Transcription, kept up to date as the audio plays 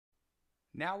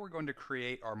Now we're going to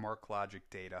create our MarkLogic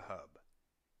Data Hub.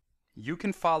 You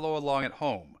can follow along at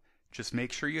home. Just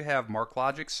make sure you have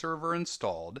MarkLogic Server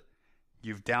installed.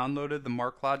 You've downloaded the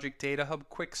MarkLogic Data Hub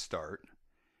QuickStart.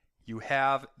 You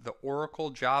have the Oracle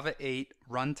Java 8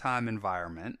 runtime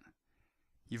environment.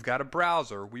 You've got a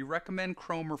browser. We recommend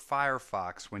Chrome or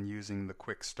Firefox when using the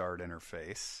QuickStart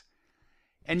interface.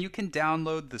 And you can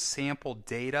download the sample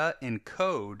data and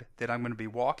code that I'm going to be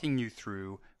walking you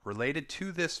through related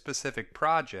to this specific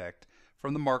project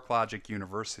from the MarkLogic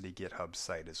University GitHub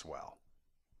site as well.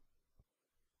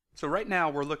 So right now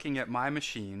we're looking at my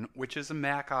machine, which is a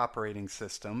Mac operating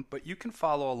system, but you can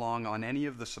follow along on any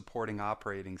of the supporting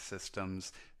operating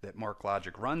systems that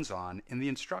MarkLogic runs on, and the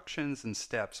instructions and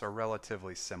steps are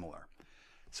relatively similar.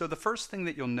 So the first thing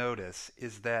that you'll notice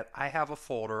is that I have a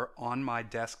folder on my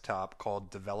desktop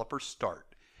called Developer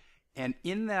Start. And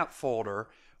in that folder,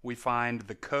 we find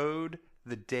the code,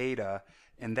 the data,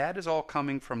 and that is all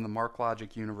coming from the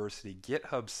MarkLogic University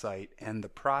GitHub site and the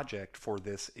project for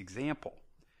this example.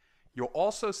 You'll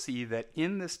also see that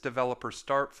in this Developer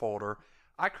Start folder,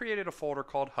 I created a folder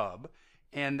called Hub,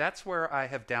 and that's where I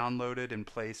have downloaded and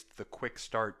placed the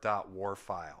QuickStart.war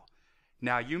file.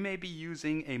 Now, you may be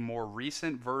using a more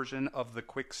recent version of the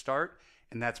QuickStart,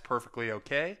 and that's perfectly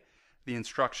okay. The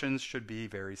instructions should be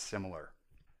very similar.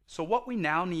 So what we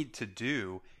now need to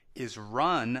do is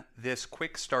run this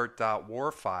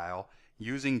QuickStart.war file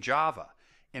using Java.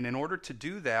 And in order to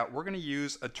do that, we're going to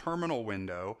use a terminal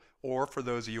window, or for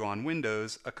those of you on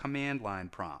Windows, a command line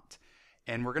prompt.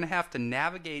 And we're going to have to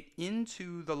navigate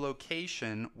into the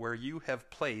location where you have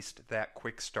placed that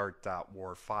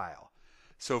QuickStart.war file.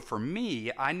 So for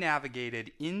me, I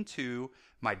navigated into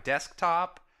my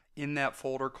desktop in that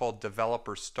folder called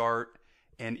Developer Start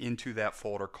and into that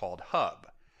folder called Hub.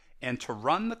 And to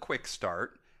run the QuickStart,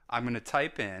 I'm going to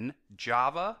type in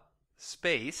Java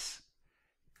space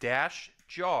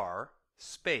 -jar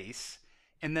space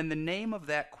and then the name of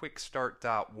that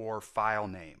QuickStart.war file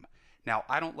name. Now,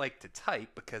 I don't like to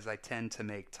type because I tend to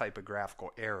make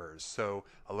typographical errors. So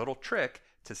a little trick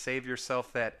to save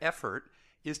yourself that effort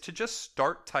is to just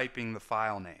start typing the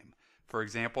file name. For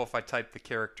example, if I type the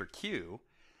character Q,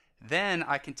 then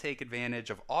I can take advantage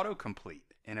of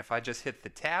autocomplete. And if I just hit the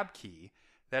tab key,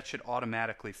 that should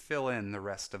automatically fill in the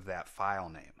rest of that file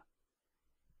name.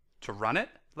 To run it,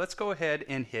 let's go ahead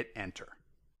and hit enter.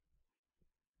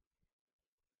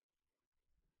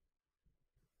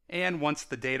 And once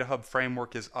the Data Hub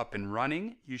framework is up and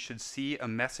running, you should see a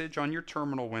message on your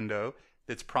terminal window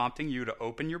that's prompting you to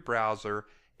open your browser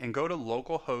and go to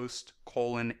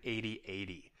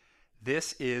localhost:8080.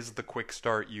 This is the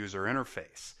QuickStart user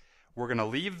interface. We're going to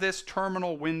leave this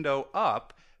terminal window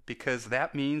up because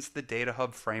that means the Data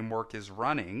Hub framework is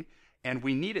running, and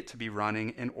we need it to be running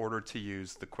in order to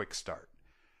use the QuickStart.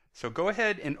 So go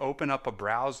ahead and open up a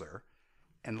browser,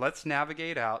 and let's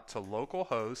navigate out to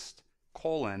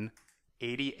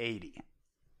localhost:8080.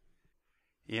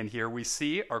 And here we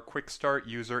see our QuickStart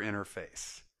user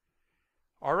interface.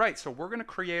 Alright, so we're going to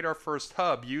create our first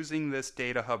hub using this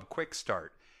Data Hub QuickStart,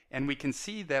 and we can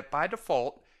see that by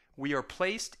default we are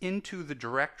placed into the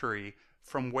directory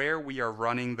from where we are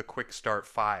running the QuickStart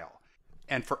file.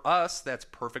 And for us, that's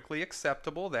perfectly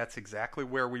acceptable. That's exactly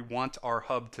where we want our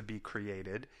hub to be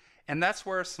created, and that's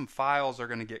where some files are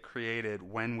going to get created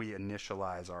when we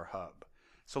initialize our hub.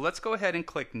 So let's go ahead and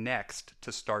click Next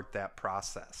to start that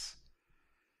process.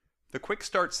 The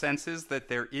QuickStart senses that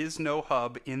there is no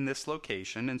hub in this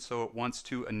location, and so it wants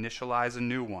to initialize a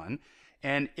new one.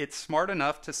 And it's smart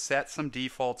enough to set some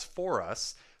defaults for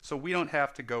us, so we don't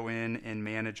have to go in and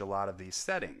manage a lot of these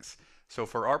settings. So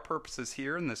for our purposes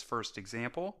here in this first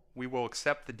example, we will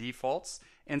accept the defaults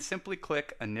and simply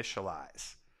click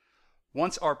Initialize.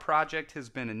 Once our project has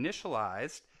been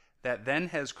initialized, that then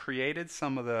has created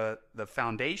some of the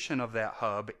foundation of that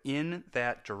hub in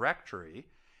that directory,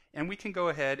 and we can go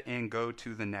ahead and go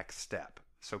to the next step.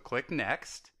 So click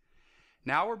Next.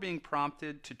 Now we're being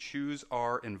prompted to choose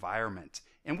our environment,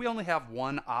 and we only have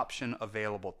one option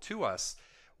available to us.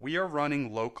 We are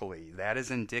running locally. That is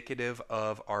indicative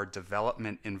of our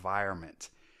development environment.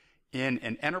 In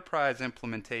an enterprise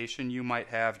implementation, you might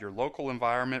have your local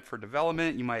environment for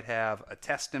development, you might have a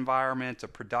test environment, a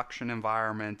production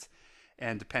environment,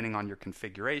 and depending on your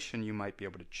configuration, you might be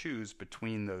able to choose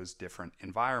between those different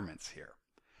environments here.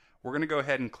 We're going to go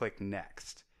ahead and click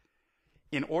Next.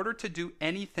 In order to do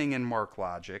anything in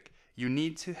MarkLogic, you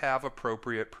need to have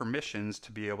appropriate permissions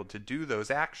to be able to do those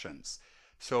actions.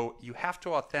 So you have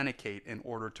to authenticate in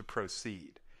order to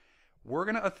proceed. We're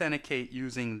going to authenticate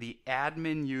using the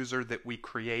admin user that we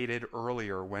created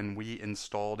earlier when we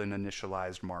installed and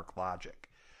initialized MarkLogic.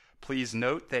 Please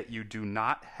note that you do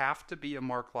not have to be a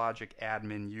MarkLogic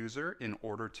admin user in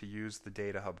order to use the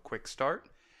Data Hub QuickStart.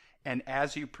 And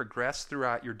as you progress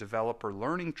throughout your developer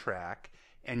learning track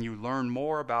and you learn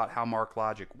more about how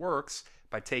MarkLogic works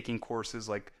by taking courses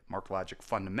like MarkLogic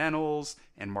Fundamentals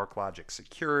and MarkLogic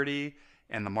Security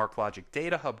and the MarkLogic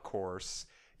Data Hub course,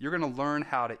 you're going to learn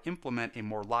how to implement a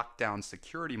more locked down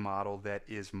security model that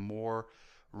is more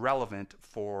relevant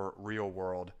for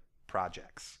real-world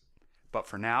projects. But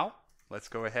for now, let's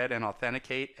go ahead and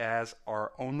authenticate as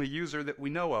our only user that we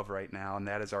know of right now, and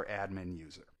that is our admin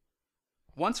user.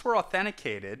 Once we're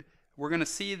authenticated, we're going to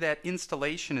see that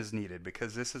installation is needed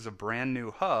because this is a brand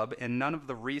new hub and none of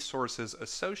the resources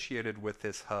associated with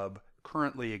this hub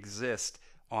currently exist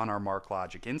on our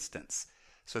MarkLogic instance.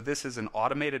 So this is an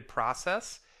automated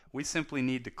process. We simply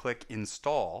need to click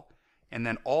Install, and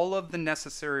then all of the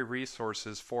necessary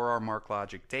resources for our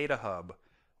MarkLogic Data Hub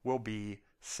will be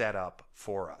set up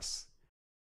for us.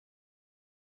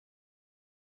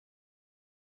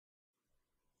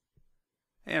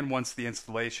 And once the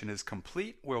installation is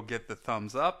complete, we'll get the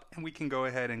thumbs up and we can go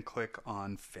ahead and click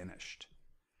on Finished.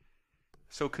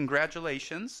 So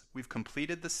congratulations, we've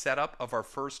completed the setup of our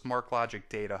first MarkLogic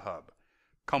Data Hub.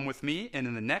 Come with me, and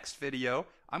in the next video,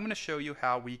 I'm going to show you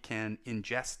how we can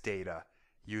ingest data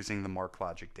using the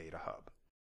MarkLogic Data Hub.